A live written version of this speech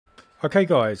Okay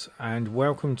guys, and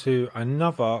welcome to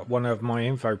another one of my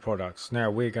info products.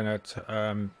 Now we're going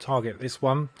to target this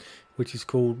one, which is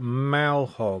called Mail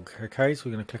Hog. Okay, so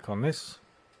we're going to click on this,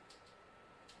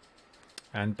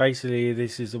 and basically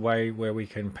this is a way where we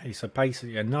can, it's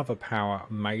basically another power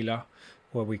mailer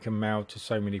where we can mail to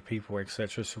so many people,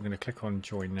 etc. So we're going to click on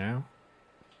join now.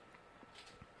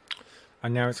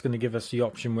 And now it's going to give us the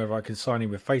option whether I can sign in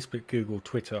with Facebook, Google,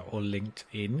 Twitter or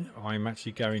LinkedIn. I'm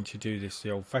actually going to do this the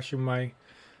old fashioned way.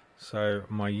 So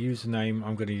my username,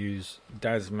 I'm going to use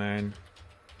Dazman98.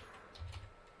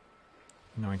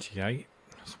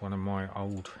 That's one of my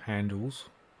old handles.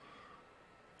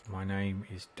 My name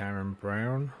is Darren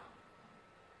Brown.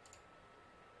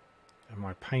 And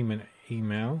my payment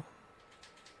email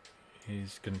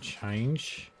is going to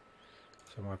change.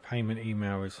 So my payment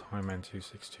email is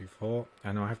highman2624,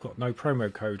 and I have got no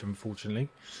promo code unfortunately,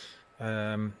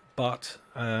 but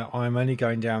I'm only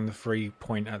going down the free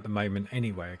point at the moment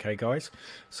anyway. Okay guys,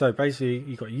 so basically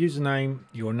you've got username,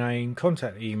 your name,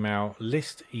 contact email,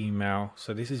 list email.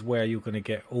 So this is where you're going to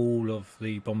get all of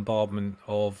the bombardment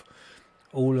of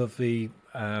all of the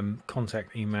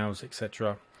contact emails,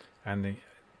 etc., and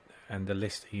the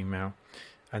list email,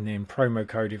 and then promo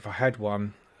code if I had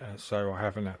one. So I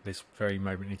haven't at this very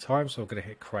moment in time, so I'm going to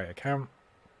hit create account,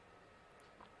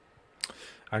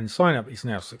 and sign up is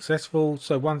now successful.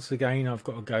 So once again I've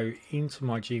got to go into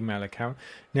my Gmail account.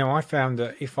 Now I found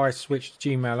that if I switch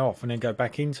Gmail off and then go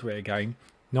back into it again,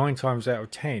 9 times out of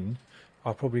 10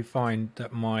 I'll probably find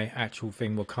that my actual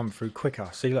thing will come through quicker.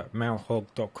 See, look,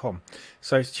 mailhog.com.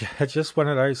 So it's just one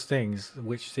of those things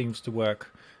which seems to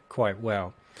work quite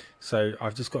well. So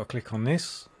I've just got to click on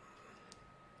this,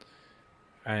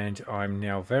 and I'm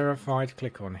now verified.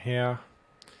 Click on here,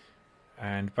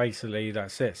 and basically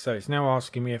that's it. So it's now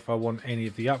asking me if I want any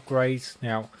of the upgrades.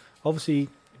 Now obviously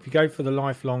if you go for the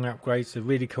lifelong upgrades, they're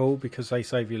really cool because they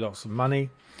save you lots of money.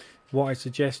 What I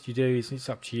suggest you do is, it's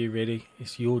up to you really,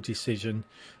 it's your decision.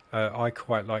 I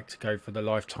quite like to go for the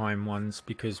lifetime ones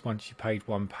because once you paid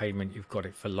one payment, you've got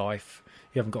it for life.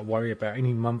 You haven't got to worry about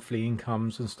any monthly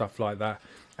incomes and stuff like that,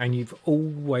 and you've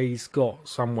always got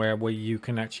somewhere where you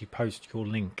can actually post your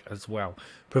link as well,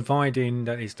 providing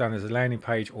that it's done as a landing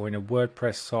page or in a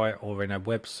WordPress site or in a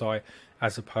website,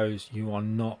 as opposed you are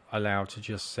not allowed to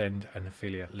just send an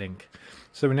affiliate link.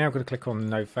 So we're now going to click on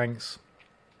no thanks,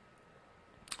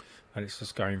 and it's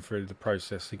just going through the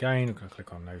process again. I'm going to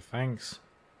click on no thanks,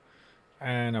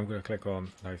 and I'm going to click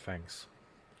on no thanks.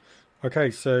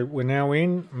 Okay, so we're now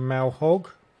in Mail Hog.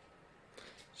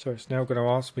 So it's now going to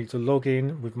ask me to log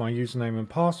in with my username and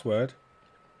password.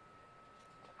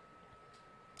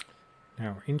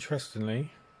 Now,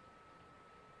 interestingly,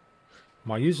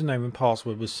 my username and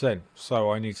password was sent,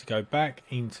 so I need to go back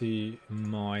into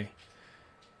my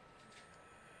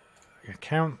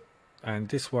account, and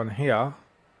this one here,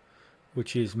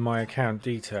 which is my account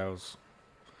details,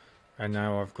 and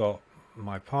now I've got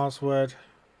my password.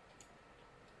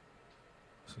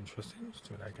 That's interesting. Let's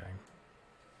do that again.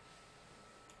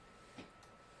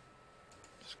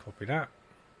 Just copy that,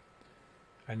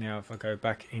 and now if I go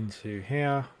back into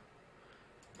here,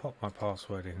 pop my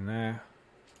password in there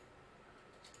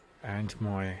and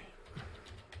my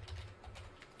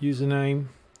username,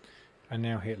 and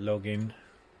now hit login,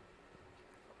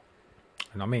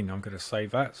 and I'm going to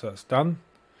save that, so that's done.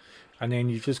 And then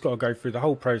you've just got to go through the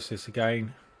whole process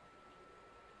again,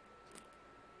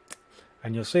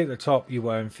 and you'll see at the top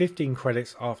you earn 15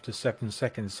 credits after 7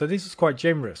 seconds. So this is quite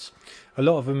generous. A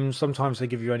lot of them, sometimes they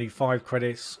give you only 5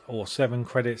 credits or 7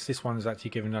 credits. This one's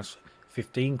actually giving us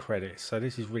 15 credits, so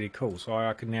this is really cool. So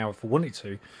I can now, if I wanted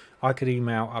to, I could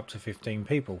email up to 15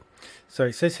 people. So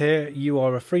it says here, you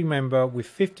are a free member with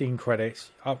 15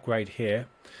 credits, upgrade here.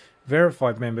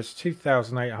 Verified members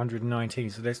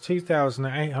 2,819. So there's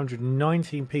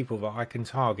 2,819 people that I can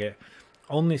target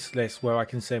on this list where I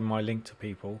can send my link to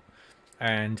people,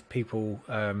 and people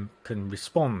can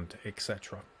respond,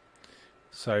 etc.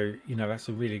 So, you know, that's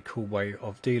a really cool way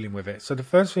of dealing with it. So the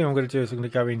first thing I'm going to do is I'm going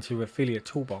to go into Affiliate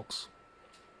Toolbox,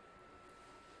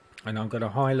 and I'm going to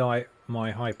highlight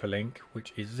my hyperlink,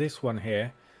 which is this one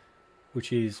here,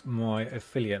 which is my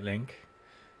affiliate link.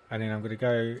 And then I'm going to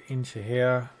go into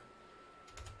here,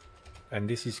 and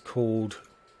this is called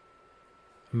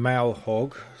Mail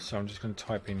Hog. So I'm just going to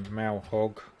type in Mail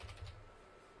Hog,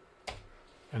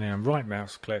 and then right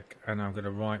mouse click, and I'm going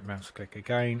to right mouse click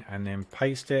again and then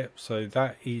paste it. So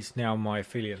that is now my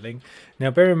affiliate link.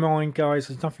 Now bear in mind guys,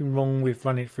 there's nothing wrong with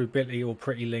running it through Bitly or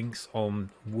Pretty Links on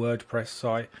WordPress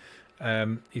site.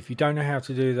 If you don't know how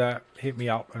to do that, hit me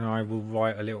up and I will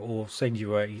write a little, or send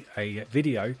you a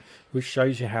video which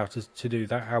shows you how to do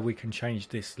that, how we can change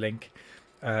this link.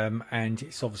 and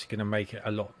it's obviously going to make it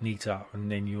a lot neater,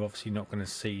 and then you're obviously not going to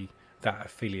see that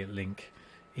affiliate link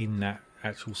in that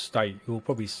actual state. You'll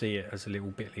probably see it as a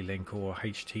little bit.ly link or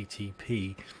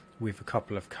HTTP with a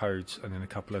couple of codes and then a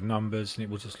couple of numbers, and it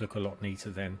will just look a lot neater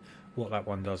than what that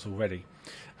one does already.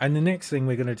 And the next thing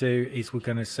we're going to do is we're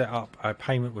going to set up a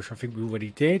payment, which I think we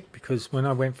already did, because when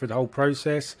I went through the whole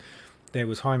process, there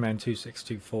was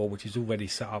Highman2624, which is already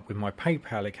set up with my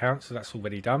PayPal account, so that's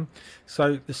already done.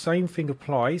 So the same thing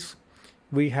applies.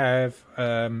 We have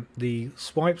the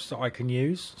swipes that I can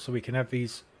use, so we can have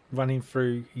these running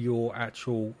through your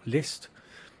actual list,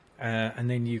 and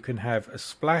then you can have a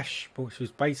splash, which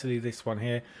is basically this one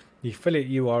here. The affiliate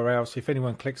URL, so if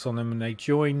anyone clicks on them and they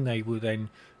join, they will then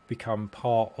become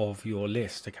part of your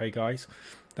list. Okay guys,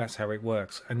 that's how it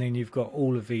works. And then you've got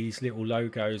all of these little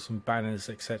logos and banners,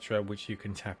 etc., which you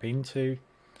can tap into.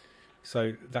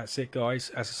 So that's it guys.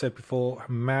 As I said before,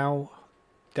 mail-hog.com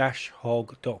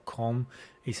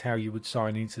is how you would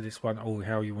sign into this one, or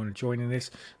how you want to join in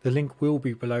this. The link will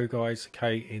be below guys,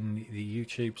 okay, in the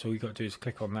YouTube, so all you got to do is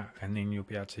click on that and then you'll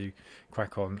be able to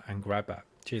crack on and grab that.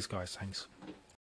 Cheers guys, thanks.